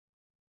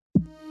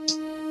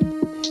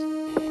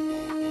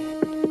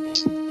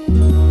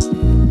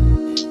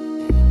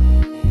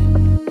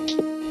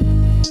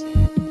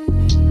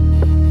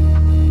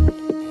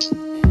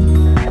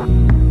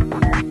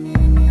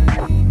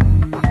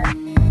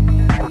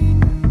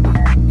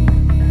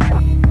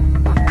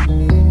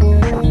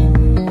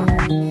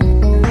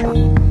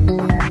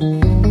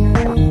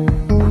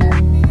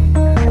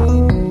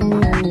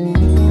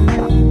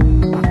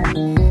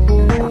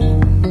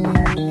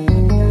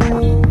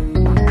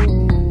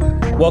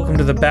Welcome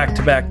to the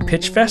Back-to-Back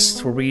Pitch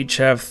Fest, where we each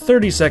have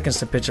 30 seconds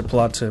to pitch a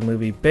plot to a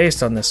movie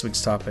based on this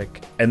week's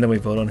topic, and then we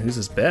vote on whose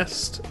is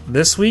best.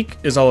 This week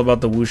is all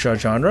about the wuxia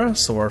genre,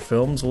 so our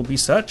films will be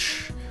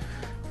such.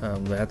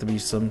 They have to be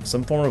some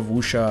form of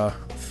wuxia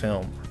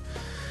film.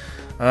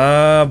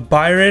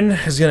 Byron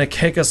is going to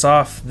kick us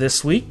off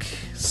this week,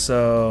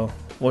 so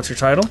what's your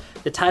title?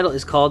 The title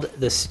is called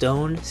The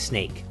Stone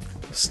Snake.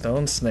 The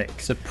Stone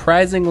Snake.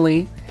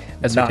 Surprisingly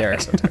esoteric.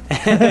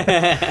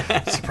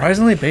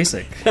 Surprisingly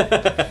basic.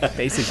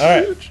 Basic. All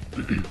right.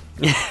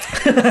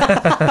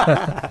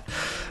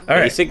 All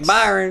right. Basic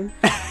Byron.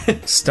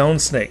 Stone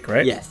Snake,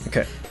 right? Yes.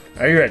 Okay.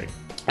 Are you ready?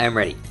 I am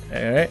ready.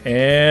 All right,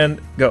 and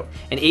go.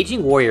 An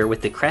aging warrior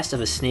with the crest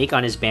of a snake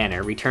on his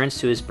banner returns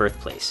to his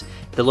birthplace.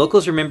 The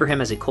locals remember him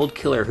as a cold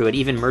killer who had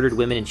even murdered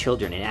women and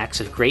children in acts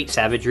of great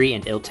savagery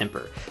and ill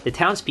temper. The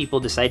townspeople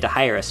decide to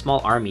hire a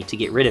small army to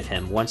get rid of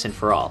him once and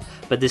for all,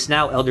 but this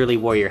now elderly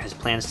warrior has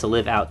plans to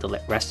live out the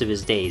rest of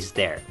his days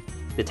there.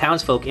 The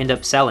townsfolk end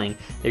up selling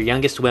their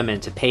youngest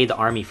women to pay the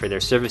army for their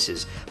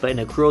services, but in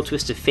a cruel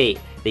twist of fate,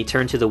 they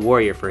turn to the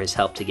warrior for his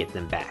help to get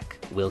them back.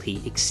 Will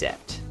he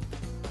accept?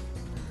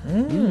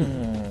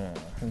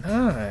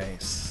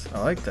 Nice.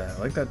 I like that.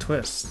 I like that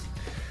twist.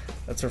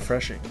 That's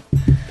refreshing.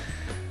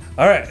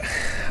 All right.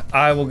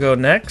 I will go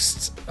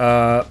next.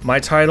 My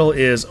title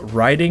is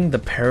Riding the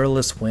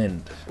Perilous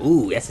Wind.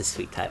 Ooh, that's a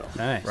sweet title.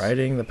 Nice.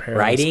 Riding the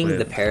Perilous Wind.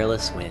 The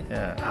Perilous Wind.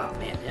 Yeah. Oh,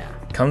 man, yeah.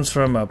 Comes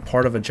from a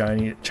part of a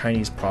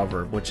Chinese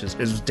proverb, which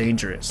is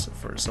dangerous.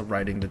 So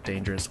riding the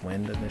dangerous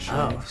wind initially.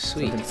 Oh,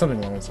 sweet. Something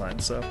along those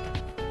lines. So,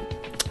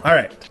 all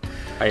right.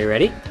 Are you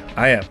ready?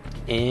 I am.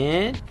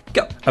 And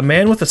go. A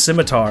man with a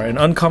scimitar, an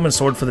uncommon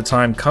sword for the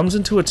time, comes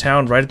into a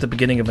town right at the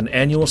beginning of an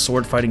annual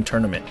sword fighting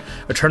tournament,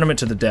 a tournament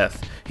to the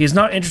death. He is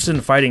not interested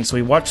in fighting, so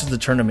he watches the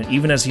tournament,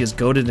 even as he is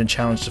goaded and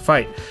challenged to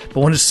fight.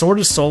 But when his sword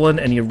is stolen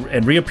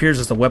and reappears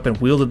as the weapon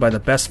wielded by the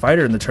best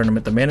fighter in the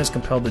tournament, the man is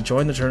compelled to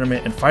join the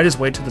tournament and fight his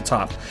way to the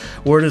top,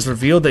 where it is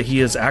revealed that he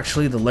is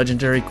actually the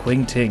legendary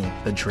Qing Ting,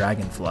 the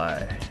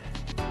Dragonfly.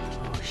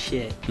 Oh,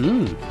 shit.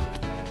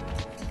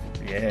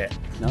 Yeah.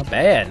 Not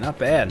bad. Not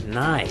bad.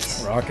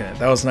 Nice. Rocking it.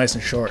 That was nice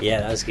and short. Yeah,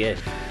 that was good.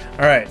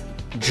 All right.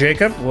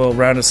 Jacob will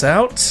round us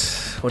out.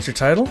 What's your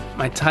title?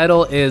 My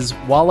title is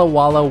Walla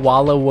Walla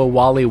Walla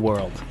Wally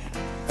World.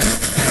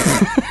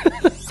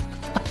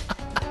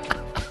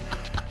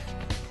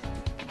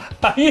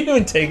 Are you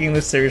even taking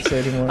this seriously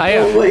anymore? I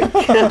am.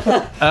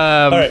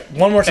 All right.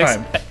 One more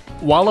time.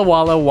 Walla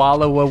Walla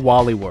Walla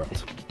Wally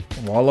World.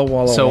 Walla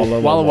Walla So Walla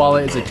Walla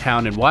Walla is a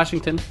town in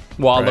Washington.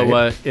 Walla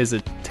Right. is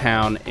a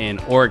town in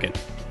Oregon.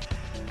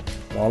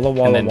 Walla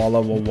Walla And then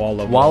Walla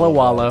Walla Walla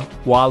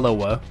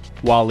Walla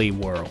Wally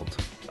World.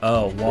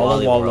 Oh,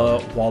 Walla Wally Walla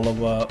World.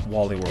 Walla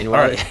Wally World. And All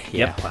well, right.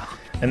 yeah, wow.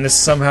 And this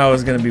somehow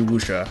is going to be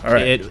wuxia. All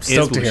right. It is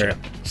Stoked to hear it.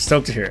 wuxia.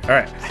 Stoked to hear it. All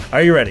right.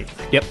 Are you ready?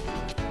 Yep.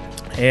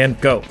 And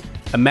go.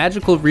 A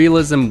magical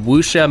realism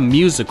wuxia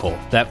musical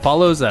that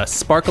follows a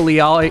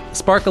sparkly-eyed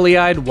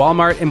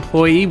Walmart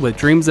employee with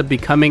dreams of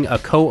becoming a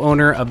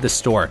co-owner of the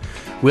store.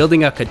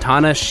 Wielding a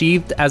katana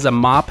sheathed as a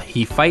mop,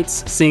 he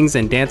fights, sings,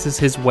 and dances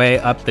his way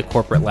up the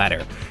corporate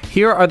ladder.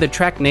 Here are the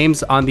track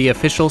names on the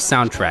official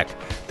soundtrack.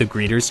 The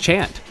Greeters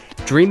Chant,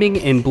 Dreaming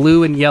in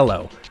Blue and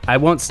Yellow, I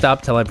Won't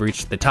Stop Till I've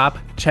Reached the Top,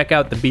 Check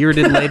Out the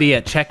Bearded Lady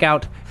at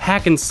Checkout,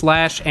 Hack and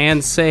Slash,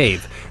 and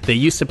Save. They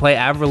used to play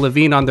Avril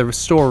Lavigne on the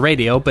store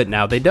radio, but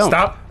now they don't.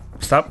 Stop.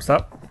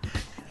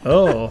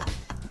 Oh.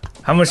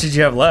 How much did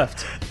you have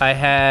left? I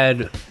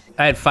had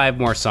 5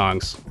 more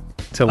songs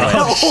to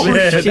learn.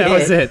 shit. That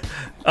was it.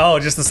 Oh,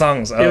 just the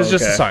songs. Oh, It was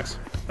just the okay. songs.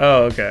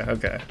 Oh, okay.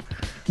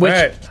 Which All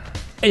right.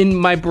 in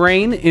my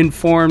brain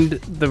informed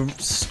the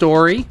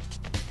story,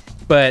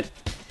 but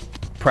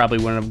probably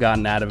wouldn't have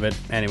gotten out of it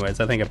anyways.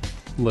 I think I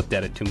looked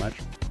at it too much.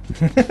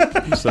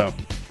 So,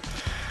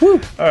 All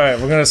right,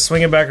 we're going to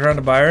swing it back around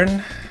to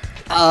Byron.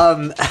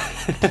 I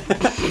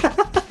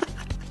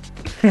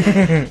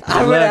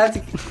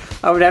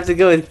would have to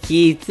go with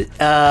Keith.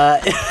 That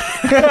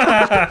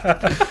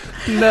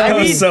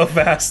was so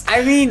fast.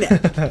 I mean,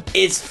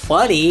 it's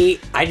funny.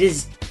 I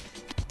just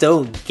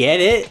don't get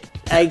it,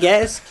 I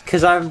guess,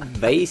 because I'm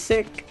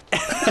basic. Oh,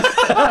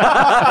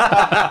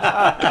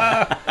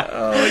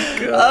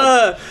 my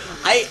God.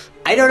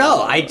 I don't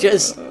know. I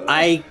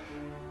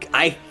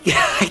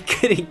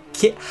couldn't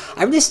get.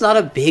 I'm just not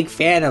a big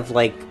fan of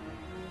like.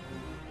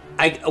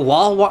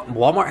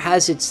 Walmart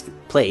has its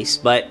place,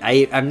 but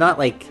I'm not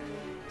like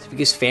the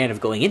biggest fan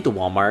of going into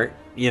Walmart.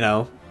 You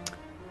know,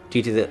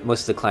 due to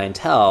most of the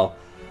clientele.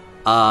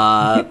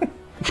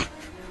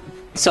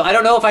 So I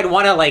don't know if I'd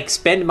want to like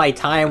spend my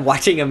time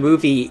watching a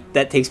movie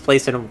that takes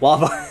place in a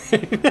Walmart.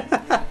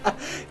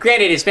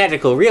 Granted, it's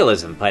magical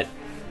realism, but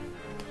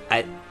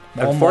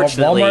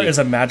unfortunately, Walmart is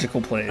a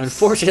magical place.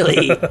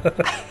 unfortunately,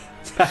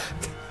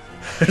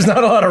 There's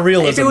not a lot of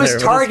realism if it was there,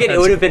 but Target, it's it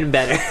would have been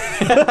better.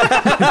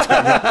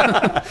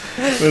 magical.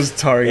 It was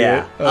Target.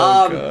 Yeah,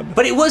 Oh, God.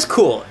 but it was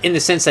cool in the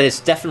sense that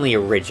it's definitely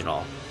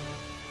original.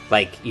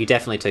 Like you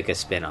definitely took a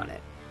spin on it,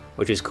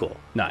 which is cool.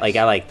 Nice. Like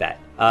I like that.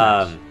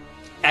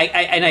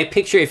 I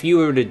picture if you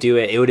were to do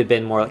it, it would have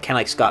been more kind of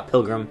like Scott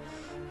Pilgrim,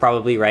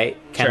 probably, right?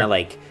 Kind of Sure.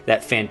 like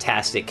that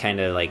fantastic kind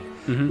of like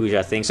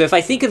wuxia thing. So if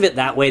I think of it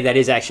that way, that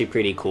is actually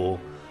pretty cool.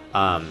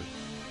 But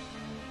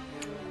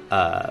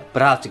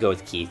I'll have to go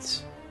with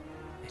Keith's.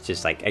 It's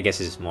just like, I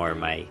guess it's more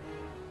my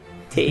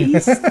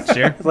taste.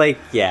 Sure. Like,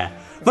 yeah.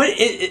 But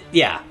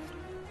yeah.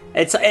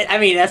 I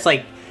mean, that's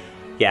like,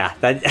 yeah,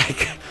 that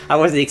I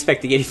wasn't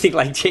expecting anything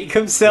like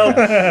Jacob,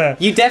 so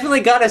you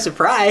definitely got a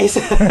surprise.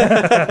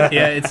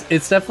 Yeah,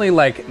 it's definitely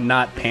like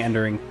not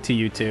pandering to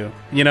you two.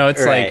 You know,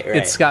 it's Right, like right.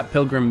 it's Scott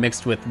Pilgrim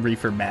mixed with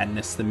Reefer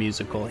Madness, the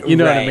musical. You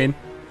know what I Right. mean?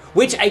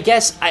 Which I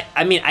guess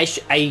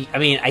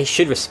I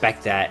should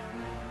respect that.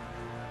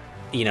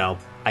 You know,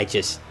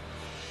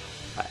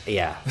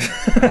 yeah.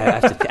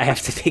 I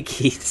have to pick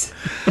Keith's.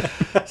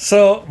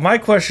 So my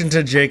question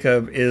to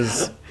Jacob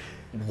is,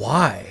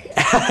 why?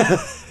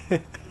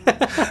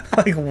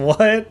 Like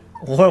what?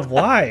 What?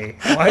 Why?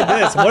 Why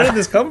this? Where did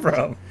this come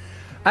from?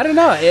 I don't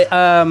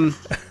know.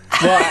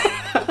 Well,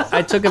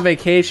 I took a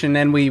vacation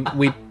and we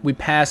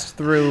passed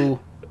through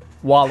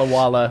Walla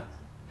Walla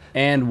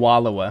and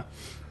Wallowa,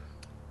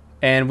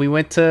 and we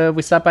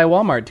stopped by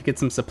Walmart to get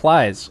some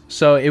supplies.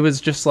 So it was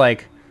just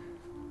like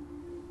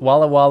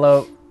Walla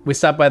Walla. We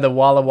stopped by the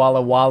Walla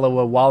Walla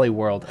Wallowa Wally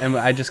World, and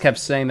I just kept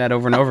saying that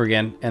over and over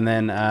again. And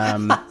then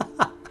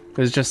it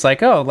was just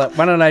like, oh,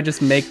 why don't I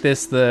just make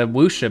this the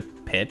wuxia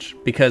pitch,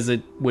 because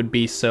it would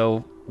be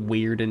so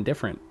weird and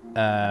different.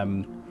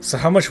 So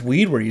how much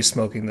weed were you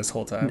smoking this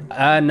whole time?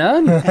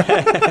 None.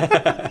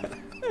 I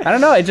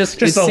don't know. It just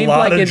Just it a seemed lot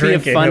like of it'd be a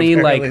drinking, funny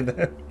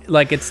apparently.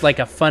 like it's like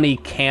a funny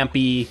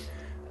campy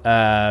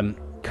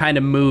kind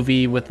of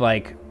movie with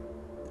like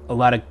a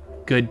lot of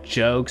good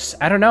jokes.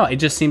 I don't know. It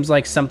just seems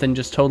like something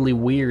just totally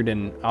weird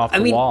and off I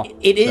the mean, wall.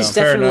 it is So-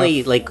 Fair definitely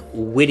enough. like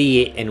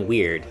witty and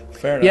weird.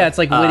 Fair enough. Yeah, it's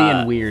like witty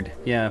and weird.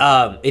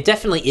 Yeah. It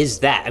definitely is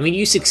that. I mean,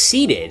 you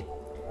succeeded.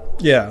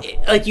 yeah.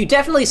 Like, you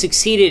definitely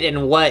succeeded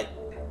in what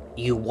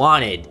you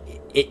wanted.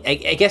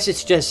 I guess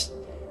it's just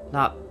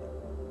not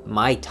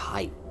my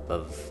type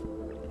of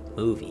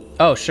movie.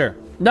 Oh, sure.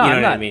 No, You know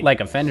I'm what I not mean? like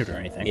offended or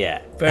anything.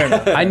 Yeah. Fair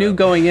enough. I knew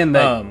going in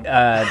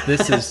that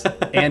this is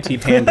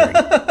anti-pandering.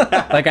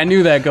 Like, I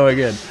knew that going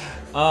in.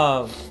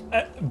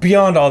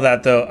 Beyond all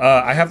that, though,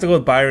 I have to go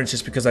with Byron's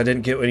just because I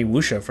didn't get any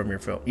wuxia from your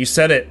film. You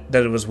said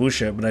that it was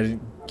wuxia, but I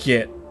didn't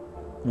get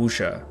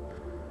wuxia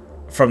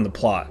from the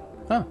plot.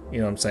 Oh, You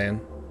know what I'm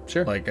saying?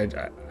 sure. Like,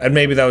 and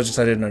maybe that was just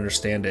I didn't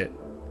understand it.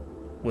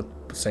 With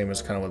same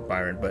as kind of with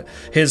Byron, but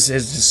his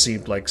just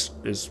seemed like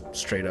is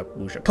straight up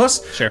wuxia.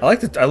 Plus, Sure. I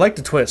like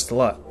the twist a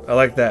lot. I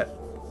like that.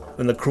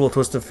 In the cruel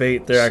twist of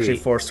fate, they're actually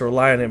Sweet. forced to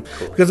rely on him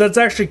because that's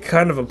actually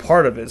kind of a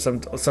part of it.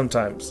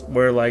 Sometimes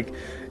where like,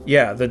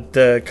 yeah,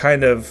 the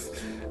kind of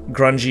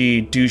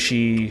grungy,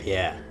 douchey,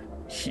 Yeah.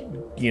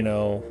 you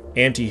know,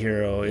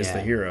 anti-hero is Yeah.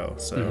 the hero.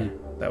 So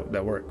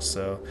that works.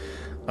 So,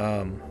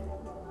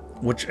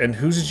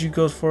 who did you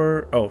go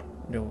for? Oh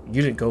no,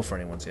 you didn't go for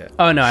anyone's yet.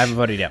 Oh, no, I haven't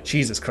voted yet.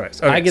 Jesus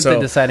Christ! I Okay, get so the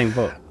deciding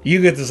vote.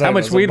 You get to decide. How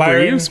much So weed were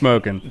Byron- you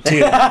smoking?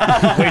 Dude,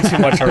 way too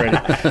much already.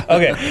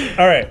 Okay,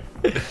 all right.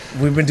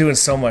 We've been doing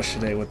so much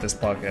today with this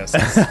podcast.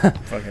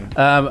 It's fucking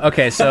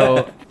Okay,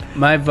 so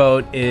my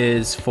vote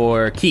is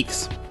for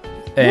Keeks.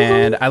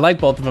 And I like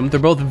both of them. They're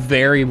both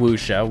very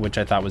wuxia, which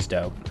I thought was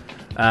dope.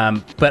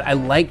 But I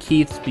like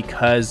Keith's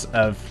because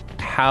of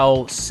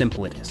how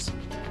simple it is.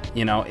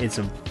 You know, it's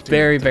a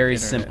very, very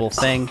simple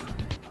thing.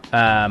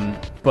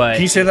 But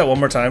Can you say that one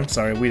more time?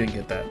 Sorry, we didn't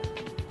get that.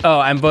 oh,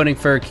 I'm voting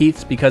for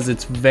Keith's because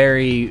it's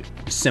very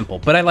simple.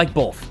 But I like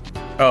both.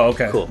 Oh,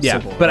 okay. Cool. Yeah,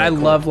 Simple. but I Cool.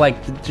 love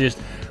like just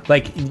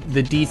like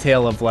the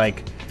detail of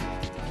like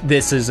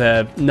this is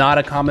not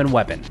a common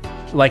weapon.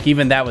 Like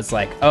even that was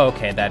like, oh,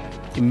 okay, that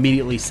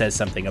immediately says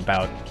something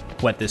about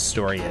what this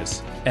story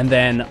is. And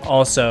then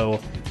also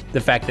the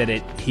fact that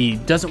he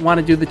doesn't want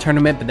to do the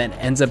tournament but then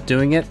ends up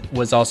doing it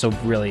was also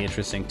really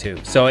interesting too.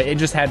 So it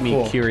just had me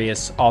Cool.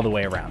 curious all the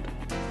way around.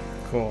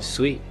 Cool.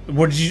 Sweet.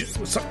 What did you?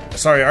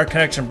 Sorry, our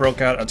connection broke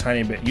out a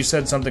tiny bit. You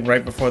said something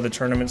right before the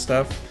tournament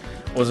stuff.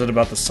 Was it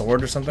about the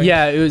sword or something?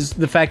 Yeah, it was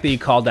the fact that you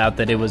called out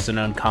that it was an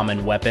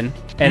uncommon weapon,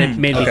 and it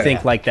made me okay.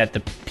 think like that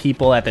the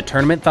people at the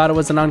tournament thought it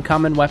was an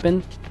uncommon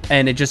weapon,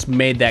 and it just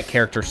made that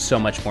character so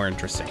much more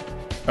interesting.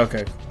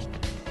 Okay.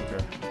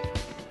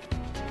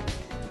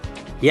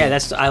 Yeah,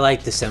 I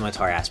like the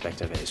scimitar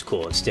aspect of it. It's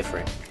cool. It's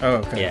different. Oh,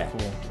 okay. Yeah.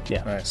 Cool.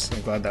 Yeah. Nice.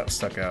 I'm glad that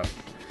stuck out.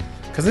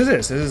 Because it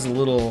is a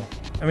little.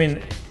 I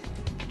mean,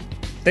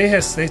 I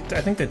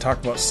think they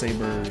talked about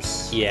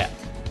sabers. Yeah.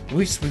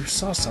 We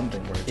saw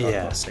something where they talked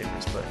Yeah. about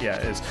sabers, but yeah,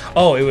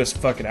 it was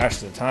fucking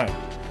Ash of the Time.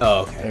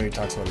 Oh, And okay. he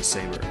talks about his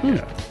saber.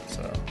 Yeah.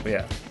 So, but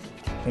yeah,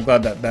 I'm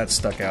glad that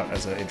stuck out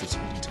as an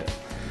interesting detail.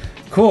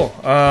 Cool.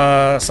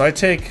 So I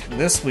take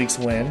this week's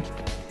win,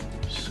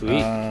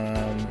 Sweet.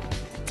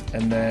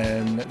 and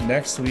then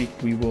next week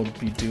we will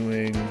be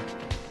doing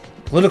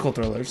political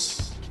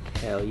thrillers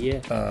Hell yeah.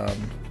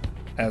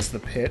 as the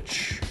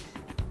pitch.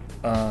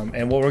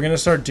 And what we're gonna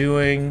start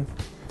doing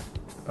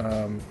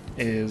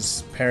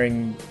is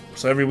pairing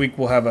So every week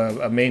we'll have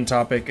a main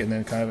topic and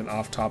then kind of an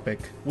off-topic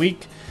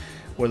week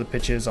where the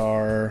pitches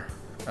are,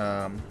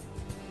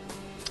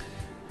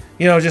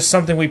 just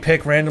something we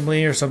pick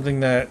randomly or something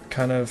that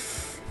kind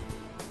of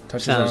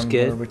touches Sounds on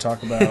good. what we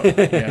talk about.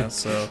 Yeah,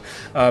 so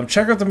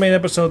check out the main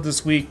episode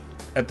this week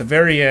at the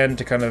very end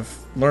to kind of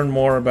learn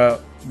more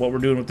about what we're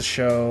doing with the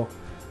show,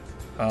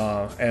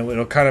 and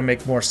it'll kind of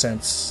make more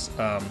sense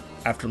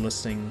after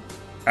listening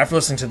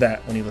to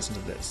that when you listen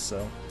to this.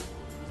 So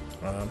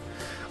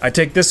I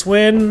take this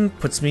win,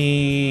 puts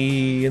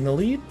me in the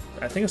lead.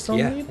 I think it's still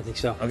in the lead. I think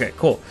so. Okay,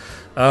 cool.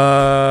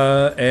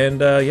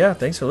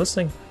 Thanks for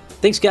listening.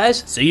 Thanks,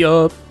 guys. See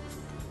ya.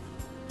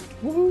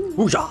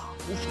 Woo-ja.